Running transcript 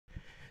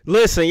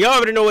Listen, y'all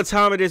already know what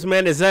time it is,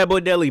 man. It's that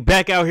boy Deli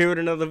back out here with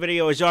another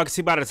video. As y'all can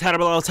see by the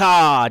title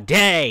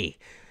today.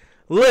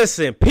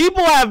 Listen,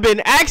 people have been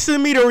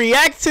asking me to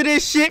react to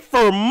this shit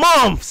for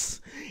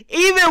months.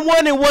 Even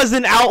when it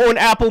wasn't out on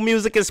Apple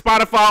Music and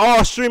Spotify,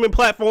 all streaming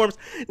platforms,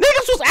 niggas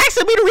was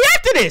asking me to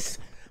react to this.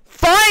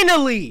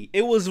 Finally,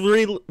 it was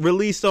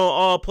released on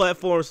all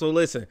platforms. So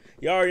listen,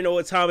 y'all already know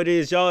what time it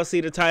is. Y'all see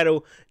the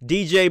title,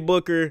 DJ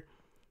Booker,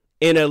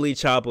 NLE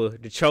Choppa,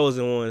 the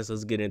chosen ones.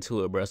 Let's get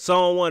into it, bro.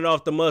 Song 1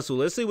 off the muscle.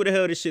 Let's see what the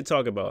hell this shit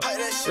talking about.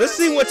 Let's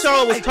see what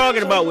y'all was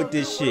talking about with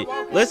this shit.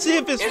 Let's see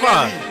if it's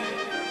fine.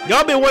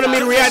 Y'all been wanting me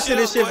to react to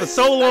this shit for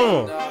so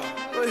long.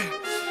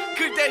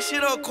 Cook that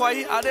shit up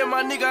quiet. Out there,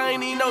 my nigga, I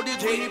ain't even know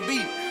this what he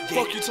beat.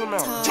 Fuck you talking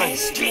about.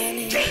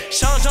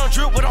 Sean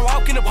drip when I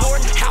walk in the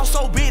port. House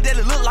so big that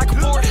it look like a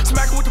fort.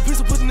 Smacking with the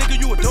pistol, pussy nigga,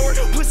 you adore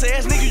it. Pussy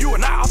ass nigga, you are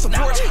not off the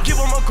porch. Give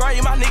him a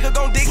grave, my nigga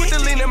gon' dig it. Put the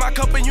lean in my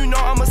cup and you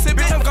know I'ma sip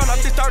it. I'm gone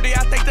off this 30,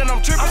 I think that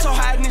I'm tripping. I'm so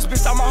high in this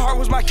bitch, thought my heart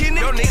was my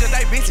kidney. Yo niggas,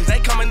 they bitches, they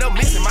coming up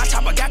missing. My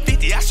chopper got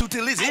 50, I shoot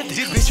till it's empty.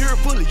 This bitch here a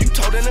bully, you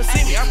told her to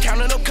send me. I'm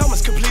counting up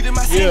commas, completed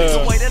my sentence.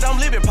 The way that I'm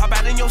living, pop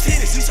out in your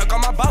city. She suck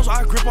on my balls, so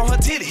I grip on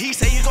her titty. He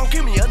say you gon'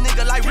 kill me, a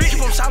nigga like Rick.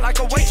 Keep him shot like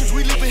a waitress,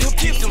 we living him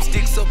tips. Them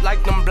sticks up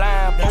like them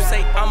blind. Don't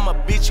say I'm a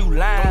bitch, you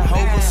lying.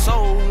 Hold the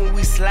soul when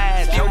we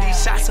slide. Throw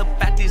these shots up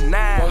at this 9.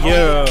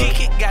 Yeah.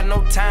 Kick it, got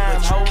no time.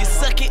 Ho, can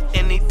suck it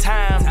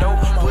anytime. Though,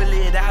 pull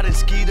it out and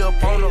skeet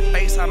up on her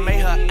face. I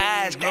made her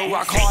eyes glow.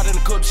 Rock hard in the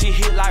cup, she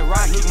hit like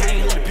rocket.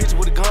 Me in the picture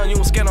with a gun, you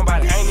won't scare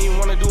nobody. I ain't even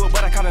wanna do it,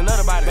 but I caught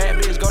another body.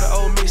 Bad bitch, go to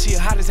old miss, she a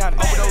hot as hot.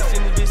 Overdose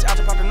in this bitch, out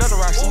to pop another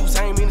rock. Oops,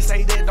 I ain't mean to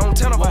say that, don't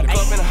tell nobody.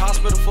 Up in the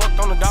hospital, fucked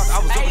on the dock.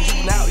 I was up and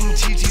juking out, eating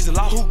cheese a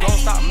lot. Who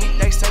gon' stop me?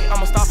 They say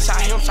I'ma stop.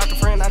 Shot him, shot the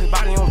friend, out his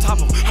body on top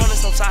of him. 100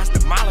 some shots,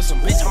 demolish him.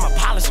 Bitch, I'ma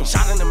polish him.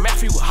 Shot in the mouth,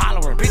 he was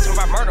hollering. Bitch, if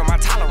I murder, my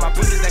tolerance. My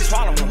bullets, they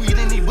swallow him. We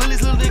eating these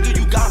bullets, little nigga,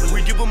 you goblin.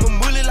 We give him a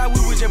mullet like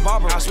we was in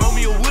barber. I smoke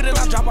me a wood and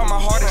I drop on my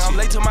heart. And I'm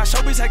late to my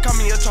show, bitch, they call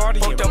me a tardy.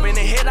 Fucked up in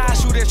the head, I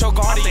shoot at your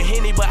guardian. I'm the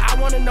Henny, but I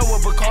wanna know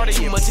what Bacardi.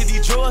 Too much of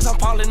these drugs, I'm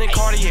falling in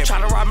Cartier. Try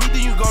to rob me,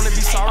 then you gonna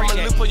be sorry.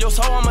 I'ma look for your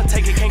soul, I'ma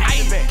take it, can't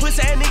get it back.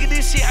 Pussy ass nigga,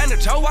 this shit ain't a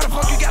joke. Why the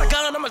fuck you got a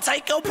gun, I'ma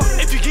take your part.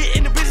 If you get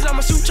in the business,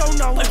 I'ma shoot your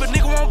nose. If a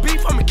nigga want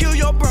beef, I'ma kill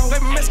your bro.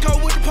 Baby, Mexico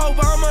with the Pope,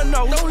 I'ma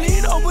know. No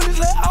lead, no bullets,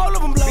 let all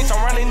of them blow. Bitch,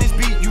 I'm running this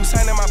beat, you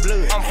signing my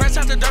blood. I'm fresh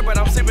out the dirt, but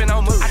I'm sipping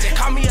on mood. I just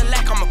call me a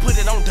lack, I'ma put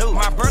it on dude.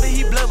 My brother,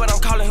 he blood, but I'm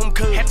calling him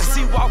cuz. Had to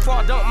see walk for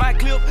I dump my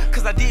clip,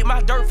 cause I did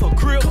my dirt for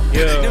crib.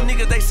 Yeah. Them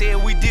niggas, they said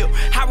we dip.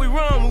 How we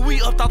run when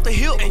we up off the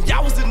hill? And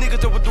y'all was the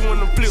niggas that were doing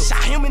them flips.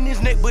 Shot him in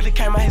his neck, but it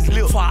came out his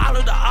lip. For all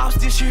of the ops,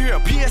 this shit here, a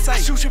PSA.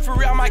 Shoot shit for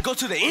real, I might go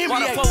to the NBA.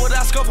 Why the fuck would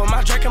I scuffle?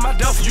 My Drake and my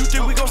duffel. You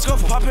think we gon'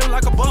 scuffle? Pop in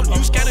like a bubble.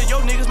 You scared of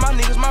your niggas,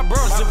 my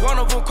brothers. If one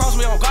of them cross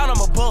me on God,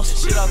 I'm a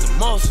bust. Shit out the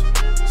muscle.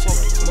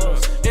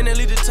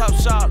 NLE the top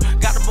shot.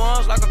 Got the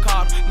buns like a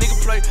card.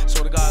 Nigga play,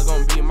 so the guy's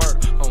gonna be a murder.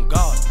 On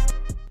God.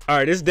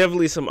 Alright, this is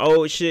definitely some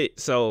old shit,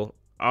 so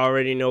I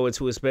already know what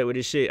to expect with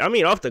this shit. I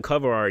mean, off the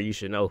cover art, you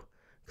should know.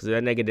 Because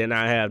that nigga did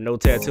not have no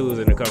tattoos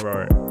in the cover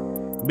art.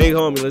 Big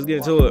homie, let's get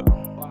into it.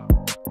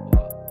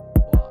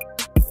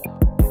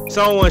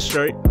 Song 1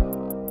 straight.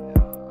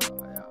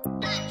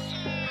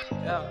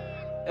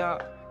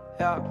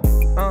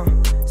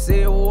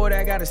 Say a word,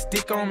 I got a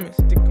stick on me.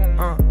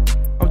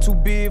 I'm too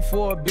big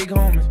for a big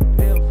homie.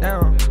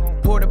 Down,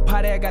 pour the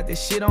pot, I got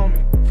this shit on me.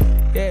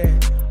 Yeah,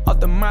 off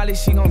the molly,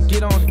 she gon'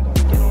 get on it.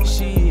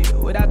 Shit,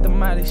 without the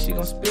molly, she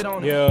gon' spit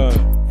on it.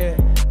 Yeah,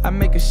 I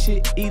make a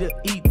shit eater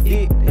eat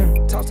dick.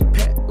 Toss a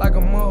pack like a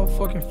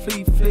motherfucking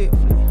flea flip.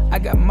 I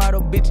got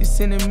model bitches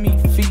sending me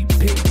feet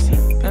pics.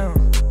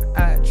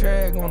 I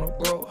drag on a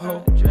broke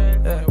hoe.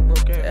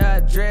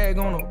 I drag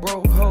on a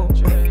broke hoe.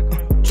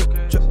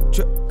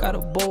 Got a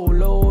bowl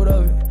load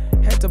of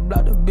it. Had to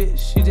block the bitch,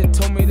 she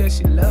just told me that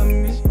she love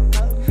me.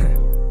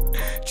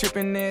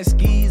 Trippin' ass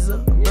skeezer,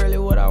 barely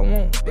what I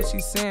want, but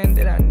she saying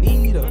that I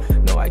need her.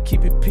 No, I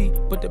keep it P,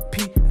 but the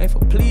P ain't for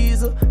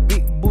pleaser.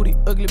 Big booty,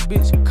 ugly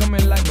bitch,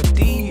 coming like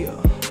Medea.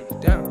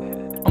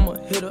 Damn, I'ma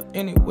hit her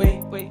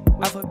anyway.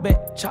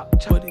 Alphabet chop,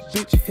 but this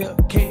bitch here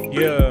K.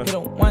 Yeah. Hit her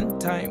one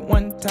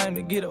time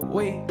to get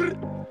away.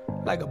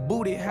 Like a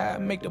booty high,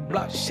 make the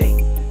block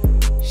shake,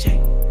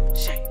 shake,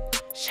 shake.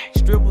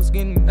 Strippers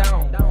getting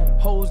down,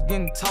 hoes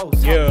getting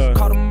tossed. Yeah.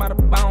 Caught them out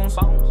of bounds,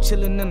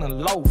 chillin' in the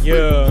loaf.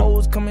 Yeah.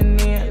 Hoes coming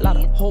in, a lot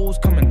of hoes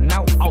coming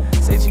out.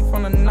 Say she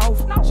from the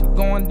north, she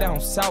going down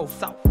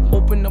south.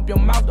 Open up your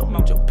mouth, don't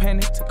want your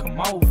panties to come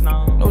off.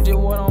 Know just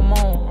what I'm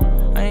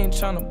on, I ain't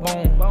tryna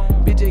bone.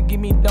 Bitch, just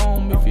give me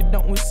dome, if you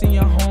don't, we see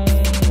you home.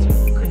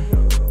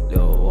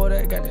 Little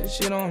water, got that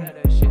shit on me.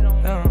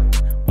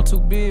 I'm too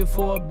big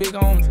for a big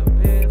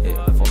homie.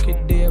 Yeah, fuck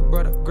your dead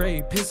brother,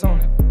 grave, piss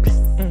on it.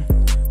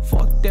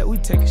 Fuck that, we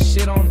take a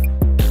shit on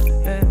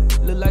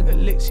it. Look like a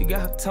lick, she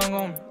got her tongue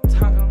on me.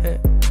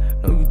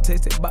 Know you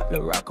taste that bottle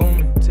of rock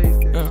on me.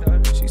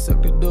 She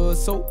sucked the dud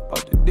soap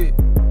off the dick.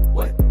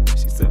 What?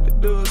 She sucked the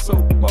dud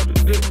soap off the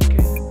dick.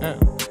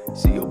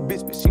 She your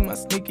bitch, but she my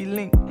sneaky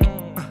link.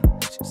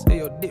 She say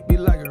your dick be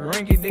like a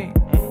rinky dink.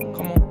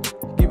 Come on,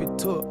 give it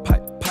to her,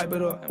 pipe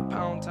it up and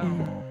pound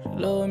town.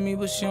 Love me,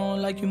 but she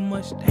don't like you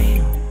much.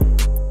 Damn.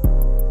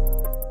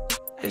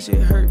 That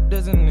shit hurt,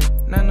 doesn't it?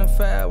 9 to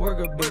 5, work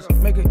a bitch.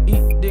 Make her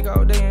eat dick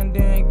all day and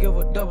then give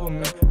her double,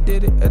 man.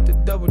 Did it at the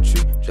double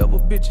tree. Double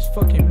bitches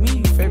fucking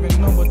me. Favorite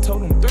number,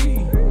 told him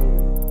 3.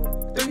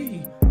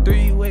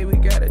 3-way, we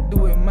gotta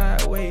do it my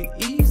way,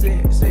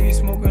 easy. Say you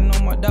smoking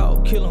on my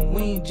dog, kill him,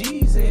 we ain't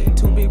Jeezy.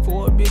 Too big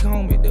for a big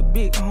homie, the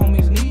big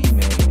homies need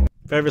me.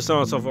 Favorite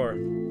song so far?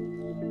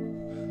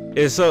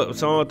 It's up,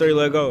 song 3,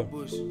 let go.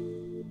 When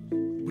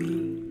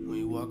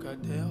you walk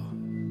out there,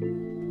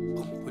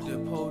 put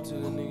that pole to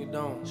the nigga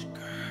down.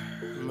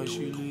 Make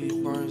sure you leave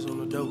your burns on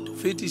the dope.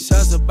 50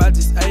 shots about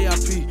this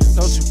AIP,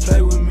 don't you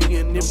play with me.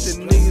 And if the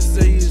niggas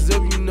say it's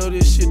up, you know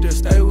this shit that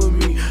stay with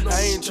me.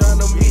 I ain't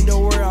tryna meet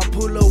nowhere, I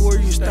pull up where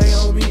you stay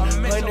on me.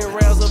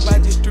 100 rounds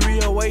about this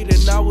 308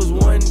 and I was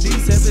 1D.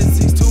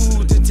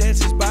 762 detach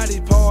his body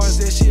parts,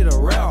 that shit a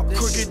route.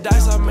 Crooked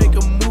dice, I make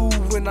a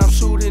move when I'm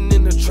shooting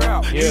in the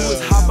trap. He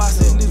was hot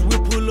boxing this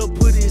whip, pull up,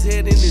 put his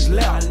head in his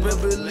lap. But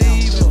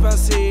believe if I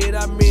said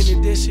I meant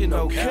it, that shit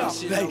no cap.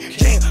 Hey,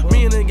 damn,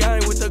 me and the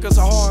gang, we took us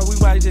so hard, we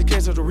might just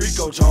cancel the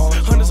Rico charge.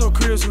 Hundreds of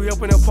cribs, we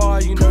open up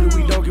fire, you know that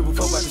we don't give a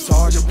fuck about the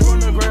sergeant. Put on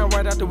the ground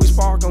right after we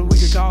spark them, we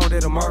could call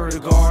that a murder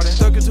garden.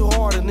 Stuck it too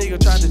hard, a nigga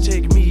tried to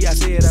check me, I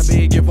said I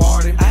beg your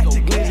pardon. I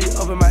acted glizzy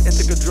up in my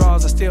ethical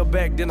drawers, I still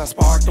back, then I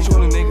sparked him.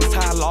 Shooting niggas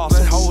tie lost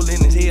and hole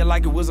in his head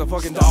like it was a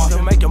fucking dog.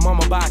 To make your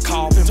mama buy a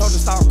coffin. Told her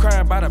stop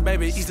crying about her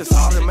baby, eat the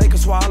salt and make her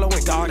swallow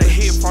and guard. They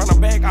hit front or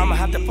back, I'ma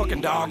have to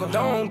fucking dog her.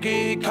 Don't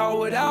get caught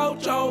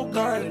without your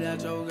gun,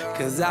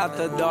 cause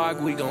after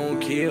dark we gon'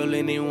 kill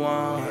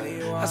anyone.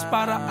 I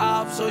spot a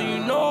op so you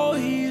know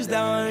he's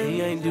done.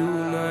 He ain't do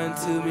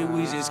nothing to me,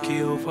 we just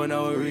kill for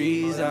no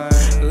reason.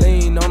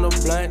 Lean on the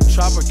blunt,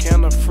 Choppa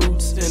can of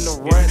fruits in the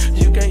run.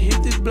 You can't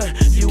hit this blunt,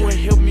 you ain't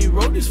help me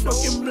roll this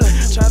fucking blunt.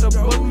 Try to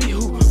bug me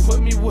who,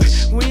 put me what,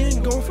 we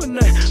ain't going for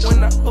nothing.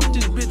 When I up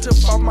this bitch up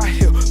on my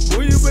hill,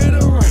 boy you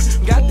better run.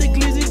 Got the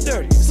glizzy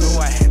dirty, so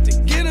I had to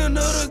get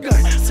another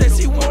gun. Said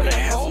she wanna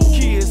have some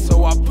kids,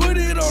 so I put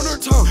it on her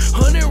tongue.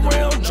 100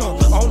 round drum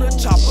on the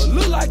chopper,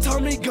 look like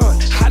Tommy Gun.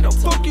 How the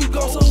fuck you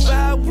gon'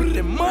 survive with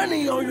the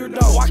money on your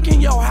dog? Walk in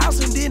your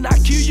house and then I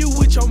kill you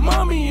with your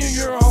mommy in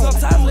your home.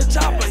 Sometimes the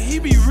chopper, he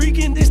be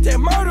reeking, this that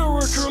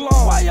murderer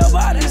cologne. Why your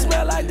body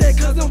smell like that?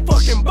 Cause them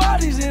fucking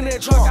bodies in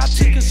that trunk. I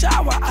took a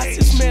shower, I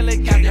still smell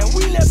it, goddamn,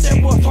 we left that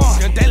boy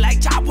park. And they like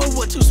Choppa,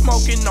 what you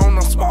smoking on?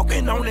 I'm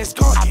smoking on that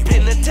skunk. I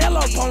pin the tail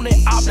up on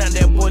that op, now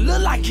that boy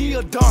look like he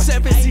a dunk.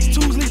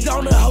 762s leads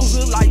on the hose,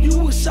 look like you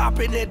was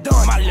shopping at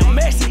dunk. My little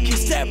Mexican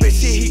stepping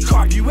shit, he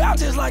carve you out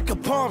just like a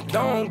pump.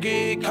 Don't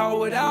get caught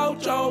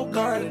without your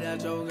gun,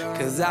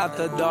 cause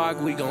after dark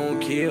we gon'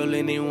 kill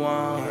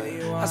anyone.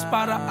 I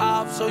spot a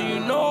op so you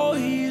know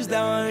he's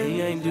done.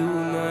 He ain't do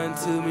nothing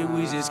to me,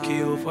 we just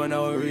kill for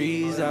no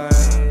reason.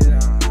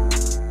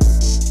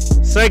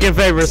 Second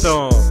favorite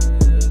song.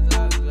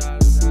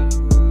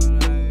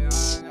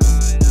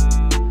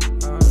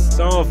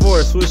 Song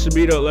 4, switch the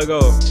beat up, let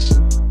go.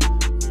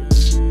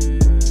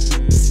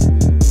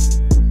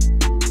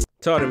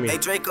 Talk to me. Hey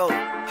Draco,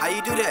 how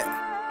you do that?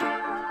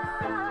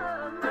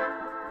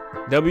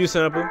 W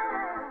sample.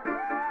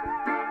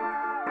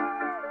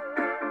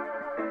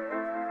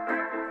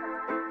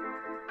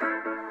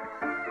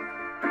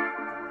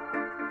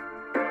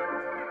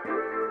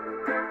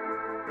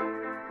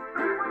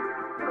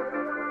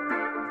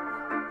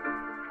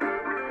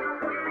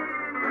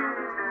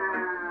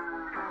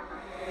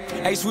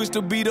 Hey, switch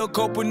the beat up,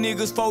 couple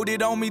niggas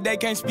folded on me, they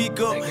can't speak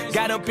up.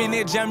 Got up in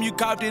that jam, you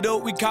coughed it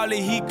up, we call it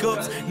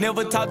hiccups.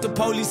 Never talked to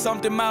police,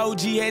 something my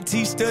OG had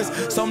teached us.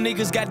 Some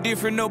niggas got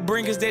different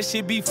upbringings, that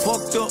shit be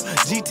fucked up.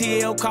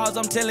 GTL calls,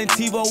 I'm telling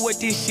TiVo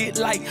what this shit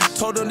like.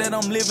 Told him that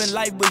I'm living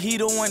life, but he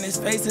the one that's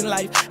facing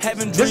life.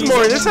 Having dreams.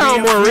 This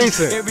sound more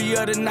recent. Every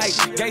other night,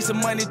 gave some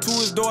money to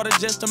his daughter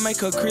just to make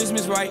her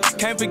Christmas right.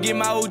 Can't forget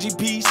my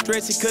OGP,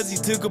 stressing cause he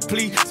took a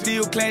plea.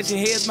 Still clashing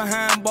heads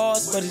behind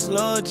bars, but it's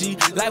love G.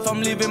 Life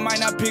I'm living might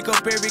not pick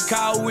up every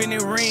call when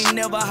it ring.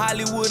 Never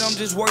Hollywood, I'm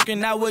just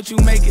working out what you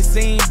make it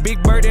seem.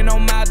 Big burden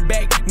on my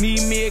back,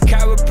 need me a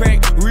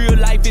chiropractor. Real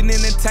life and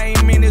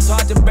entertainment, it's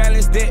hard to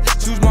balance that.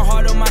 Choose my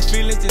heart or my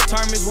feelings,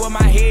 determines where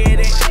my head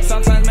at.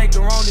 Sometimes make the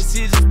wrong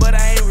decisions, but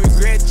I ain't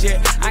regret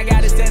yet. I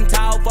gotta stand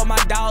tall for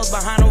my dogs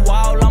behind the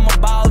wall. I'ma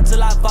ball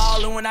till I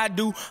fall, and when I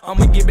do,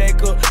 I'ma get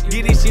back up.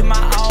 Get this shit my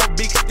all,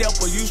 big step,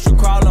 or you should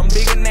crawl, I'm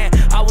bigger now.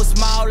 I was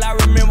small, I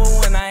remember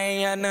when I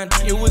ain't had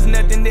nothing. It was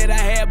nothing that I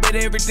had, but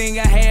everything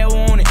I had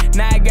wanted.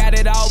 Now I got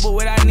it all, but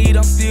what I need,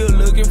 I'm still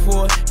looking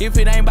for it. If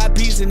it ain't about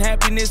peace and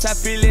happiness, I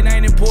feel it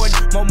ain't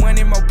important. More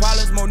money, more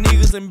problems, more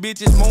niggas and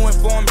bitches, more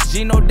informants.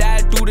 Gino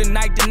died through the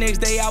night, the next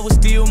day I was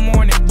still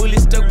mourning.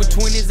 Bullets stuck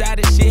between his eyes,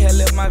 that shit had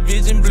left my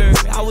vision blurred.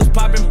 I was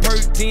popping perk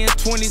 10s,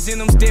 20s in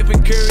them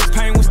Stephen Curry's.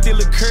 Pain was still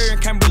occurring,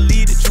 can't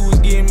believe that you was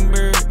getting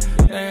buried.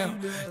 Damn.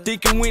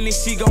 Thinking when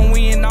this shit gon'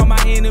 win, all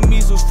my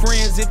enemies was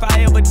friends. If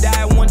I ever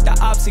die, I want the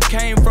ops, it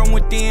came from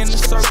within the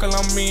circle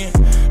I'm in.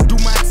 Do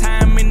my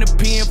time in the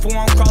pen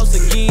before I'm cross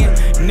again.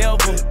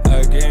 Never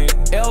again,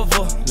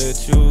 ever let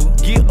you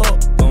get up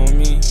on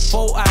me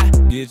before I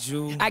get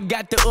you. I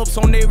got the ups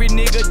on every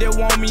nigga that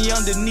want me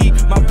underneath.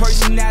 My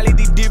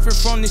personality different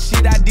from the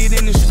shit I did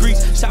in the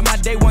streets. Shot my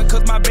day one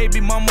cause my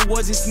baby mama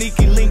wasn't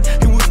sneaky link.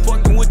 He was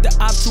fucking with the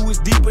ops who is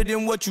deeper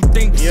than what you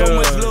think. So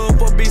much love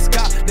for Big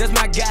Scott, that's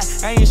my guy.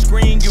 I ain't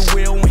screen you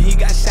well when he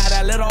got shot.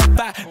 I let off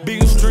fire.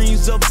 Bigger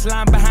streams up,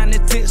 slime behind the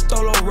tent,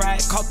 stole a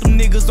ride. Caught them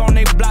niggas on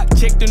they block,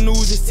 check the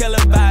news, it's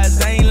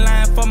televised. I ain't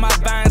lying for my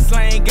vine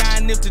slang guy.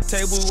 And if the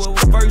table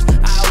was first,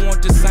 I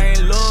want the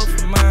same love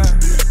for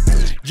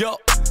mine. Yo.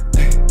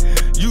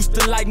 Used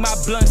to like my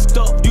blunt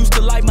stuck, used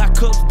to like my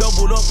cups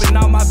doubled up and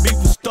all my beef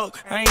was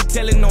stuck. I ain't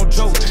telling no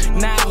joke.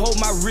 Now I hold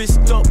my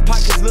wrist up,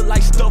 pockets look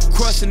like stuff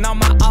crushing. All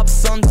my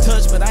ops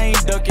untouched, but I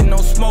ain't ducking no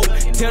smoke.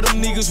 Tell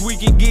them niggas we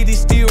can get it,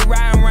 still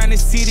riding around the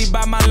city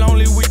by my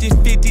lonely with this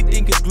 50,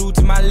 think it's glued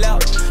to my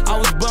lap. I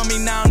was bummy,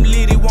 now I'm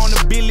litty, want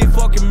a billy,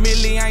 fucking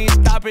milli. I ain't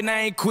stopping,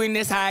 I ain't quitting,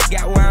 that's how I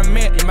got where I'm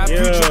at. And my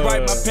future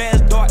bright, my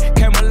past dark.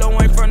 Came a long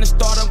way from the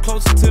start, I'm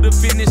closer to the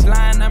finish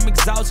line. I'm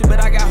exhausted, but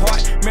I got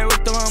heart.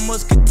 Marathon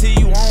must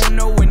continue. I don't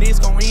know when it's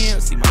gon'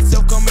 end. See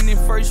myself coming in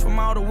first from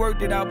all the work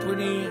that I put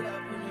in.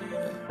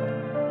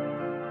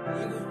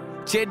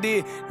 Check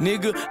that,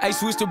 nigga. I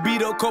switched the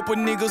beat up, couple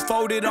niggas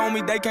folded on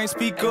me, they can't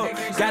speak up.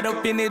 Got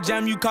up in that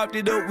jam, you copped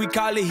it up, we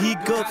call it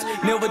hiccups.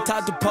 Never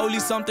taught the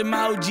police something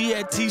my OG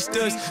had teached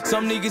us.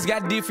 Some niggas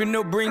got different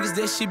upbringings,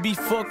 that shit be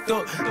fucked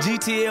up.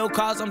 GTL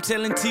cause I'm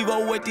telling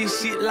TiVo what this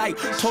shit like.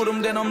 Told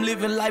him that I'm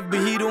living life,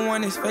 but he the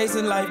one that's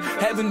facing life.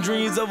 Having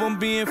dreams of him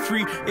being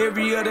free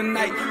every other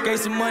night. Gave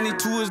some money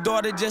to his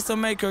daughter just to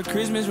make her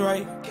Christmas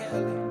right.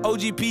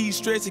 OGP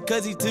stressing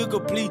cause he took a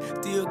plea.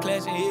 Still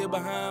clashing head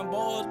behind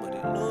bars, but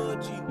it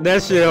Lord G.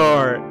 That shit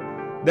hard.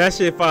 That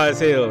shit fire as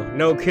hell.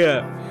 No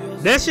cap.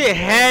 That shit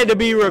had to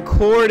be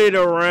recorded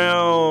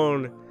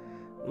around.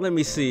 Let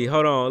me see.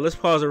 Hold on. Let's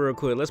pause it real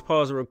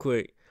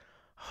quick.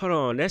 Hold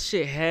on. That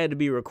shit had to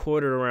be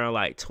recorded around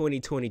like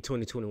 2020,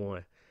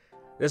 2021.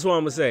 That's what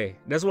I'm gonna say.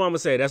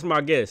 That's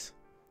my guess.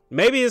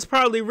 Maybe it's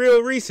probably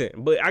real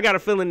recent, but I got a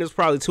feeling it's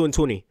probably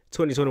 2020,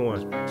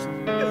 2021.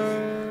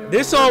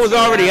 This song was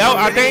already out,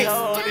 I think.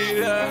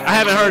 I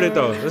haven't heard it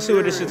though. Let's see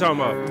what this shit talking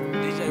about.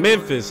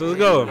 Memphis, let's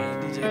go.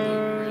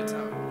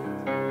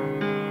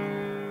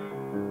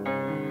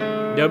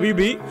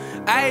 WB.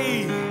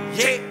 Ayy,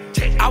 yeah.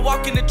 I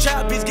walk in the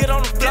trap, bitch, get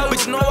on the floor.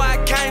 Bitch, know why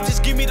I came,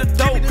 just give me the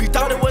dope. He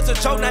thought it was a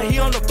joke, now he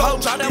on the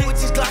phone. Try that with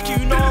his Glock, you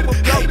know I'm a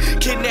blow.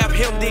 Kidnap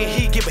him, then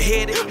he get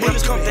beheaded.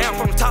 Bullets come down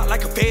from the top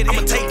like a fed.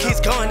 I'ma take his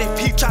gun and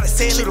peep, try to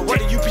sell it. Should've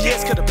went to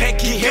UPS, cause the pack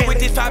get hit with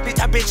this 5,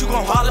 bitch, I bet you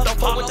gon' holler. Don't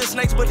fuck with the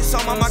snakes, but it's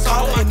on my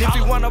collar. And if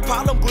you want a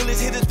problem,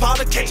 bullets hit his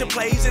parlor. Catching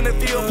plays in the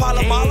field,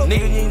 Paula Marla.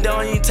 Nigga, you ain't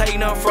done, you ain't take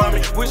nothing from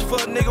me. Wish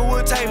for a nigga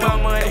would take my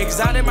money. Cause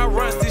out in my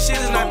runs, this shit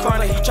is not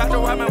chronic. You tried to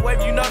ride my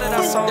wave, you know that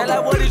I saw. They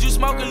like, what did you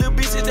smoke, a little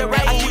bitch, is that right?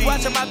 I keep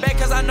watching my back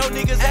cause I know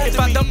niggas after me. If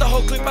I dump the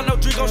whole clip, I know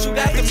Dre gon' shoot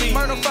after me.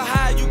 Murder for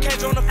high, you can't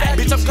join the fat.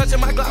 Bitch, I'm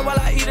clutching my Glock while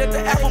I eat at the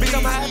apple. Bitch,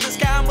 I'm high in the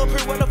sky, I'm up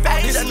here with the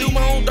fat. Bitch, I do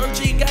my own dirt,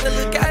 you gotta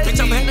look at me. Bitch,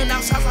 I'm handing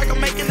out shots like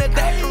I'm making a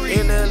daiquiri.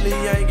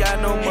 NLE ain't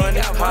got no money.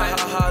 Ha ha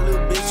ha,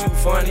 little bitch, you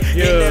funny.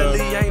 NLE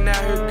ain't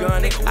out here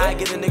gunning. I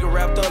get a nigga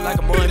wrapped up like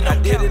a money. I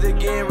did it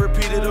again,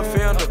 repeated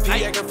offender.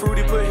 P acting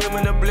fruity, put him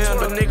in the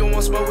blender. Nigga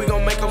want smoke, we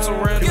gon' make him some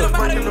random. Cause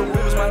breaking the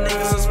rules, my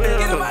niggas suspended.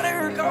 Get him out of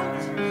here, go.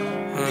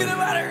 Get him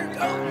out of here,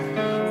 go.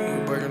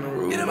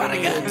 Get him out of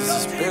here, go.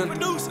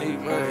 Producing. He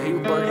was breaking the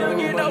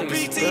rules, my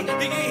niggas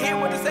suspended. He get hit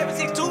with the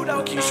 762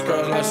 though. Keep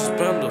scrubbing like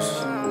suspenders.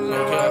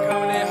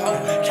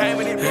 Came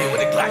in the bed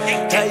with a Glock.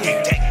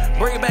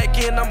 Bring it back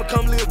in, I'ma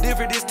come live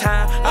different this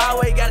time. I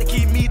always gotta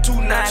keep me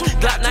 2-9.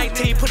 Glock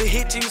 19, put a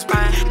hit to your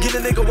spine. Get a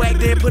nigga whacked,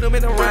 then put him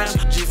in the rhyme.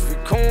 Jiffy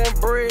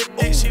cornbread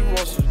dick, she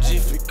wants some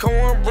Jiffy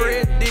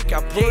cornbread dick.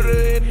 I put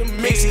her in the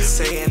mix. He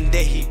saying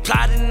that he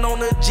plotting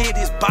on a jet,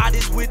 his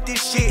body's with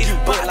this shit. You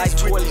put like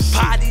 20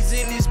 potties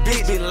in this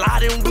bitch, been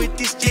loading with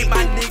this shit.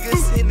 My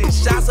niggas sending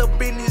shots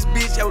up in this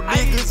bitch, yo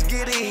niggas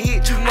getting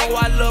hit. You know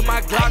I love my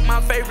Glock,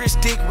 my favorite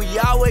stick. We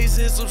always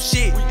in some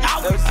shit.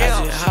 I just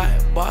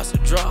hot, boss a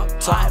drop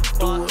top.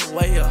 Do it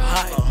way a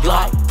hot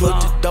block. Put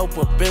the dope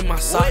up in my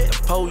sock.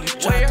 The police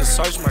tried to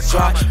search my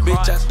car.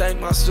 Bitch, I thank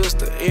my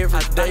sister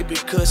every day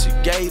because she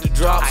gave the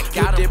drop. I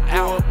got that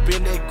boy up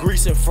in that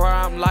grease and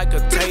fry him like a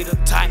tater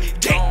tot.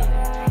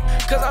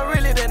 Cause I'm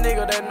really that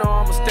nigga that know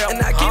I'm a step.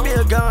 And I give me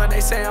a gun,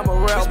 they say I'm a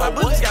rebel. My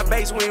bullets got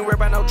bass, we ain't worried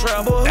about no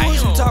trouble. Boy,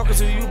 who you talking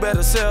to? You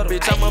better settle.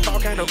 Bitch, I'm a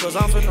volcano cause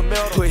I'm finna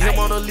melt. Put him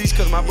on a leash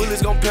cause my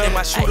bullets gon' pelt.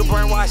 My shooter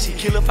brainwash, he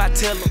kill if I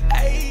tell him.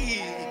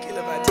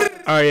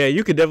 Oh yeah,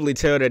 you could definitely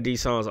tell that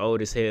these songs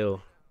old as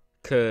hell.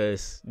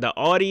 Cause the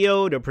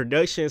audio, the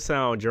production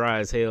sound dry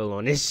as hell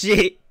on this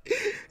shit.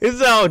 It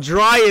sound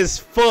dry as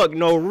fuck.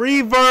 No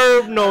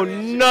reverb, no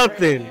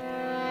nothing.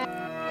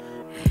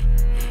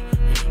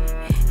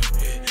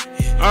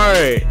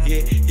 Alright.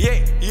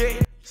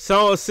 Yeah.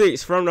 Song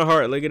 6, From the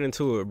Heart. Let's get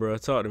into it, bro.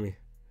 Talk to me.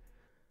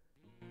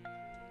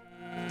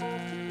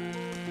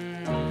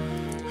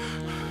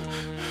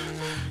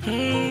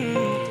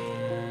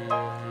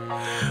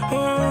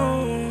 Oh.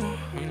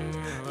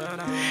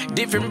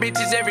 different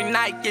bitches every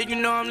night. Yeah, you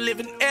know I'm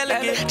living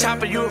elegant.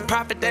 Choppa, you a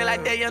prophet, they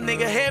like that young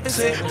nigga heaven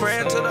sent.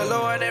 Praying to the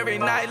Lord every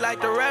night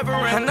like the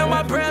reverend. I know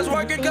my prayers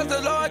working cause the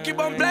Lord keep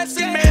on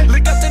blessing me.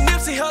 Look up the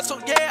Nipsey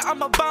Hustle, yeah,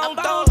 I'm a bone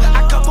thug.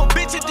 I couple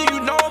bitches, do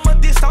you know I'm a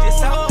disown?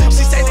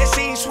 She say that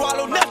she ain't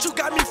swallow nuts, you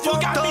got me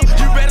fucked up.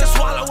 You better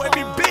swallow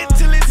every bit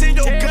till it's in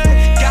your gut.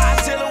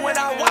 Godzilla when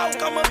I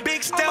walk, I'm a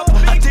big step.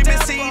 A demon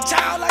seed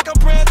child like I'm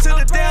praying to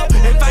the devil.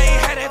 If I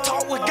ain't had that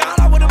talk with God,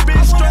 I would've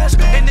been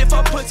stressed. And if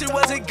her pussy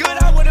wasn't good,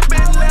 I would've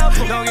been left.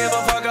 Don't give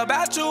a fuck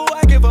about you,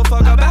 I give a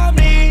fuck about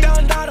me.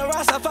 Done daughter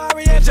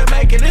Rastafari and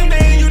Jamaican in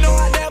me. You know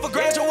I never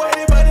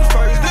graduated, but it's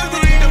first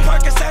degree. The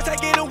Percocets I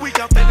get a week,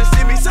 I'm finna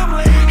send me some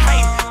lean.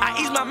 Hey, I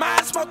ease my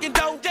mind smoking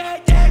dope.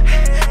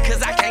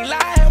 Cause I can't lie,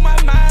 how my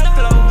mind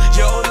flow.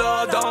 Your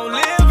love don't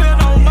live in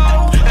no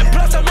more. And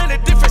plus I'm in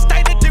a different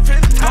state, a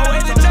different time.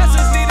 Always the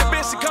justice need a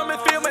bitch to come and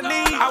feel my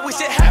need. I wish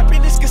that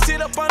happiness could sit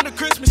up under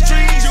Christmas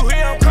trees. You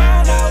hear I'm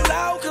crying out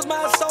loud cause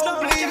my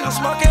soul bleeds. I'm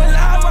smoking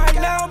loud right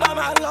now by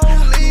my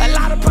lonely. A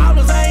lot of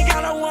problems I ain't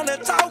got no one to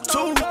talk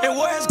to. And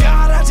where's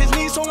God? I just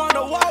need someone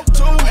to walk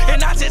to.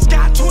 And I just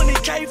got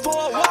 20K for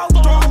a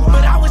walkthrough.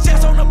 But I was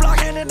just on the block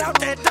handing out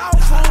that dog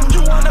food.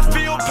 You wanna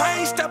feel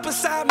pain? Step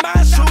inside my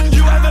shoes.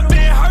 You ever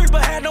been hurt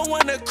but had no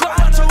one to cry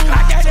to?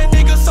 I gave that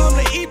nigga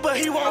something to eat but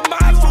he want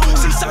my food.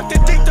 She sucked the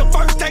dick the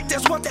first take,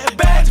 that's what that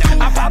bag do.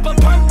 I pop a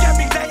perk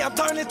every day, I'm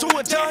turning to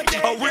a junkie.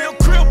 A real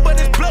crib but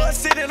his blood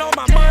sitting on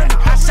my money.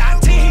 I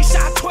shot 10, he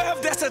shot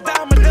 12, that's a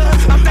dime a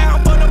dozen. I'm down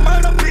for the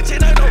murder, bitch,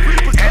 it ain't no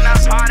repercussions. And I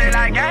party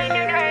like gang,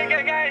 gang,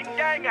 gang, gang,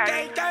 gang,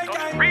 gang, gang.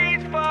 Don't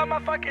reach for my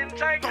fucking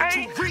tank,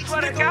 ain't.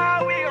 Swear to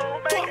God, we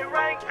gon' make it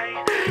rank,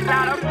 ain't.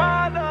 Not a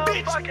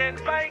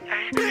motherfucking bank,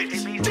 ain't. It be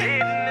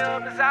sitting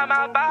up inside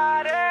my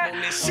body.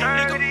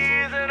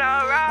 30s and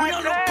alright. We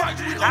on the park,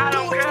 we gon' do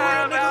it for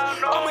real,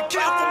 nigga. I'ma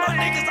kill for my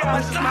niggas,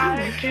 I'ma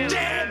slide.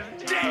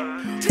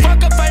 Damn.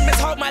 Fuck a famous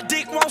hoe, my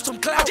dick wants some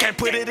clout. Can't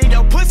put it in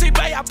your pussy,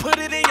 babe, I put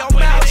it in your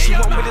mouth. She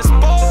want me to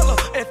spoil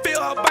her and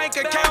fill her bank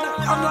account.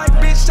 I'm like,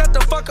 bitch, shut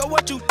the fuck up,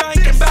 what you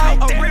thinking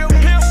about? A real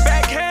pimp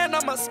backhand,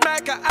 I'ma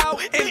smack her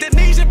out.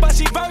 Indonesian, but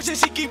she virgin,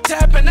 she keep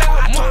tapping out.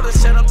 I told her,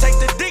 shut up, take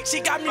the dick, she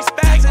got me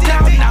spazzing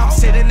out. Now I'm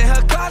sitting in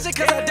her closet,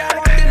 cause her dad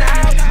walked in the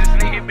house.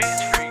 This nigga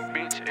bitch, freak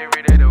bitch,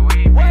 every day the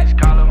week, bitch.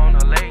 Call her on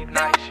a late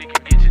night, she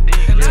can get your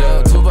dick.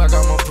 Tell Tupac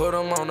I'ma put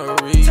him on the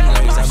replays.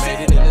 I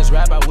made it in this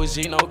rap, I wish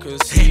Gino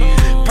could see it.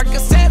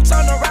 Percocets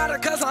on the rider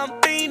cause I'm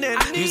fiending.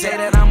 You say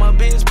that I'm a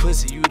bitch,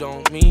 pussy, you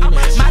don't mean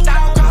it. My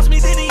dog crossed me,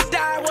 then he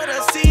died with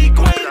a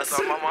sequence. I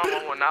told my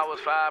mama when I was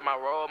 5, my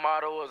role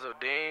model was a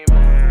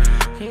demon.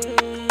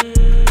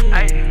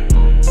 Hey,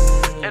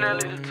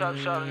 NLE the top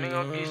shot, nigga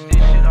gon' get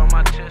this shit on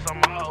my chest,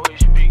 I'ma always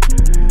speak.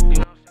 You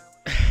know?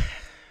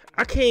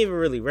 I can't even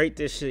really rate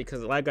this shit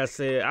because, like I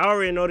said, I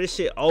already know this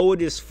shit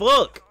old as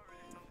fuck.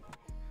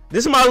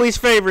 This is my least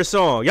favorite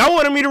song. Y'all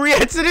wanted me to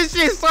react to this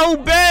shit so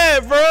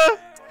bad, bro.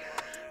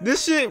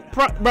 This shit,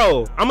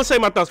 bro. I'm gonna say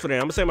my thoughts for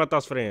them.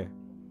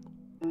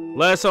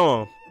 Last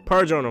song,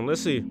 Purge on them.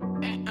 Let's see.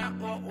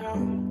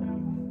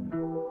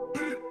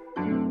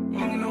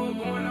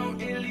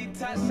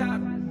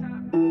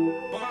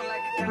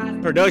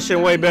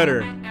 Production way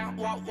better.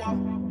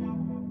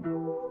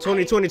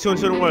 2020,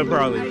 2021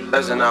 probably.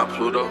 That's an out,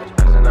 Pluto.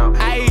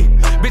 Ayy,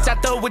 bitch, I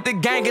throw with the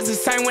gang, it's the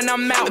same when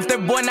I'm out. If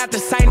that boy not the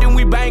same, then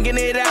we banging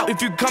it out.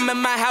 If you come in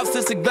my house,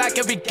 it's a Glock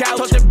every couch.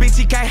 Told the bitch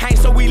he can't hang,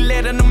 so we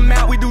letting him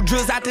out. We do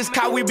drills out this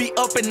car, we be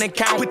up in the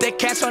count. Put that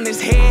cash on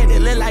his head,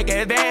 it look like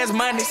advance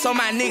money. So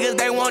my niggas,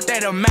 they want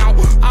that amount.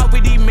 Off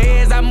with these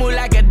meds, I move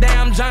like a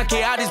damn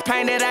junkie. All this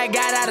pain that I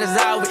got, I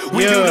dissolve it.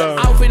 We do the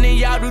outfit and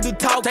y'all do the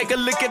talk. Take a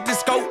look at the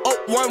scope,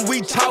 up one,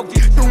 we talk.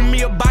 Threw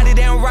me a body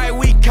down right,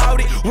 we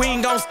caught it. We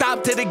ain't gon'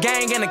 stop to the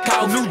gang in the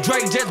call. New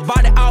Drake just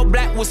bought it all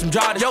black with some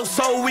Jordans. Yo,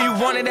 so we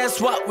wanted, that's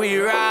what we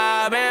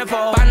robbing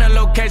for. Find a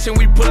location,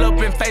 we pull up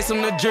and face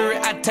them the jury.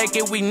 I take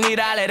it, we need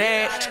all of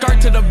that.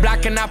 Skirt to the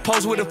block and I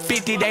pose with a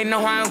 50. They know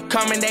how I'm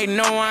coming, they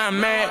know I'm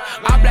mad.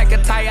 All black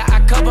attire,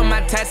 I cover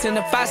my tats, and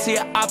if I see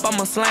a op,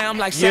 I'ma slam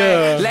like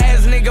Shaq.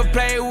 Last nigga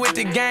played with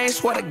the game,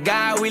 swear to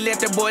God, we let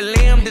that boy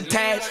Liam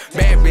detach.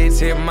 Bad bitch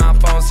hit my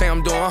phone, say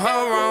I'm doing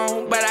her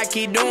wrong, but I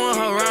keep doing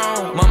her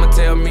wrong. Mama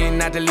tell me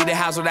not to leave the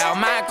house without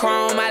my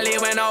chrome. I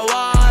live in a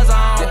war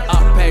zone.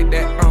 Up pack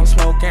that I'm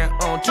smoking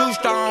on 2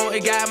 Stone,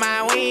 it got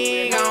my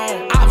wing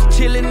on. I was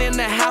chillin' in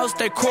the house,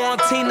 they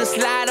quarantine the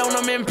slide on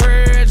them and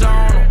purge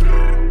on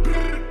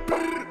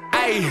them.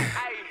 Ayy.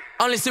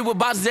 Only sit with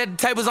bosses at the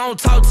tables, I don't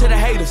talk to the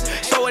haters.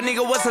 So a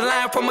nigga what's a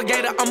line from a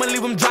gator, I'ma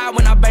leave him dry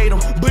when I bait him.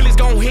 Bullets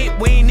gon' hit,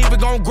 we ain't even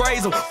gon'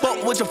 graze them.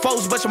 Fuck with your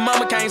folks, but your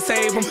mama can't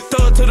save them.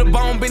 Thug to the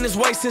bone, been this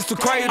way since the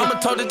cradle. I'ma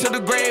tote it to the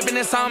grave, and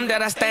it's something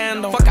that I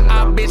stand on. Fuck a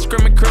op, bitch,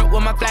 screaming crip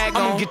with my flag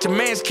on. I'ma get your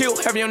mans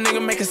killed, have your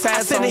nigga make a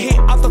side song. Send a hit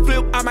off the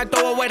flip, I might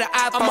throw away the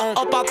iPhone.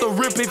 I'ma up off the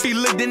rip if he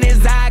looked in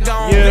his eye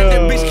gone. Let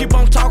that bitch keep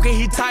on talking,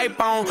 he type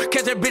on.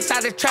 Catch that bitch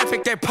out of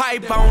traffic, that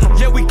pipe on him.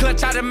 Yeah, we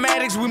clutch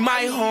automatics, we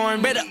might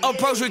horn. Better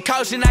approach with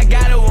caution, I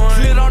got it.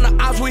 Slid on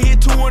the ops, we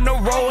hit 2 in a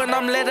row and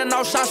I'm letting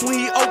off shots when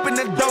he open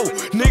the door.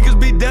 Niggas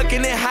be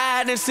ducking and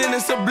hiding, sending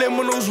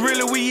subliminals.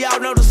 Really, we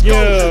out know the scope.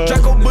 Yeah.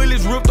 Draco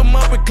bullets ripped them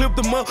up and clipped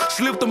them up,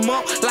 slipped them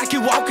up like he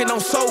walking on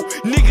soap.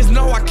 Niggas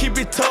know I keep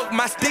it tucked,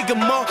 my stick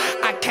 'em up.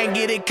 I can't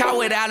get it caught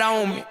without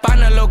on me.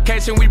 Find a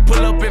location, we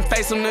pull up and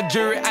face them the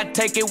jury. I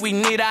take it, we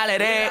need all of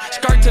that.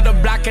 Skirt to the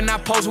block and I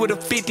pose with a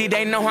 50.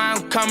 They know how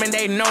I'm coming,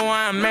 they know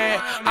I'm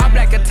mad. I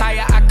black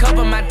attire, I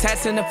cover my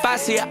tats, and if I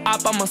see a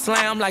op, I'ma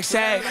slam like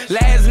Shaq.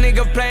 Last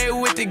nigga played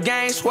with the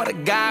game, swear to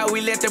God,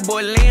 we let the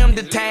boy Liam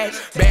detach.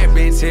 Bad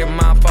bitch hit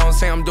my phone,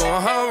 say I'm doing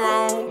her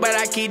wrong, but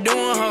I keep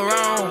doing her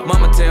wrong.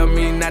 Mama tell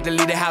me not to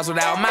leave the house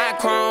without my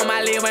chrome.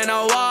 I live in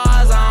a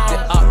war zone. The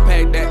up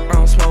pack that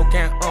I'm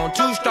smoking on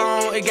too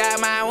strong. It got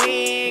my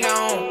wing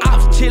on. I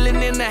was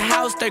chilling in the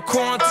house, they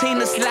quarantine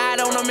to slide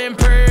on them and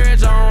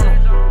purge on them.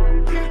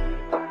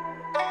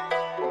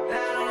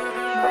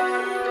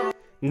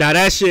 Now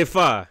that shit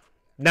fire.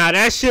 Now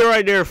that shit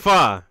right there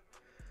fire.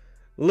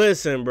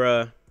 Listen,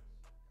 bruh.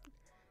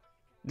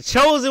 The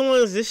Chosen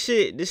Ones, this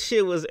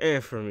shit was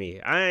in for me.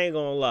 I ain't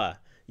gonna lie.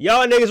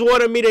 Y'all niggas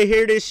wanted me to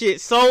hear this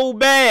shit so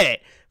bad.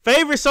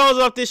 Favorite songs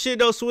off this shit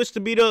though, Switch to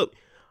Beat Up,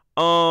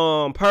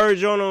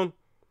 Purge on them,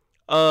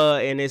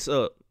 and It's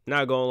Up.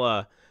 Not gonna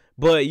lie.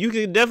 But you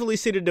can definitely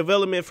see the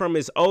development from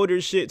his older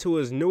shit to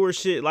his newer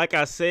shit. Like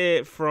I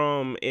said,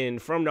 From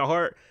the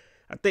Heart.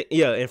 I think,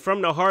 yeah, and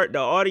From the Heart, the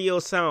audio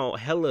sound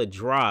hella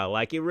dry.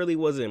 Like, it really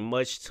wasn't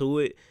much to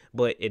it,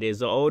 but it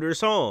is an older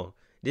song.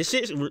 This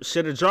shit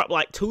should have dropped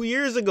like 2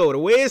 years ago. The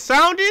way it's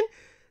sounding,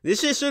 this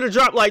shit should have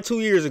dropped like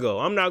 2 years ago.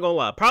 I'm not gonna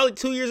lie. Probably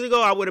 2 years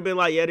ago, I would have been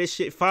like, yeah, this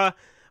shit fire.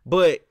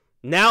 But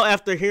now,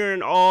 after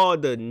hearing all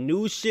the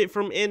new shit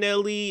from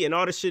NLE and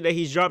all the shit that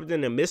he's dropped in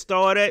the midst of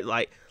all that,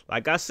 like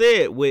I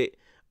said, with,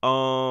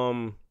 let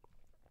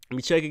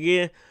me check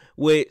again.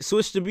 With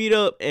Switch to Beat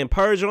Up and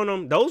Purge on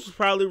them, those was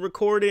probably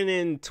recorded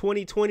in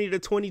 2020 to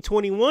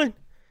 2021.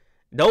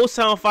 Those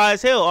sound fire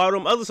as hell. All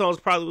them other songs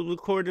probably was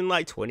recorded in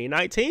like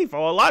 2019 for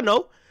all I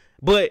know.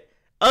 But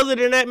other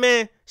than that,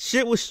 man,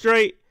 shit was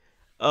straight.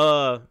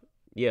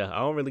 Yeah, I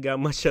don't really got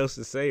much else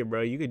to say,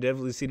 bro. You could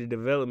definitely see the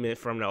development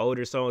from the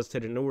older songs to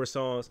the newer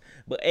songs.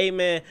 But, hey,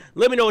 man,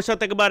 let me know what y'all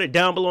think about it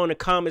down below in the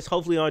comments.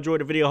 Hopefully, you enjoyed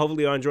the video.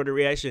 Hopefully, you enjoyed the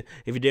reaction.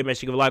 If you did, make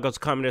sure you give a like, also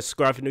comment, and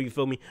subscribe if you're new, you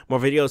feel me? More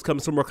videos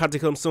coming soon, more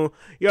content coming soon.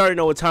 You already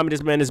know what time it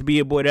is, man. It's be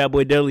your boy, that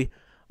boy Deli.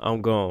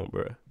 I'm gone,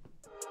 bro.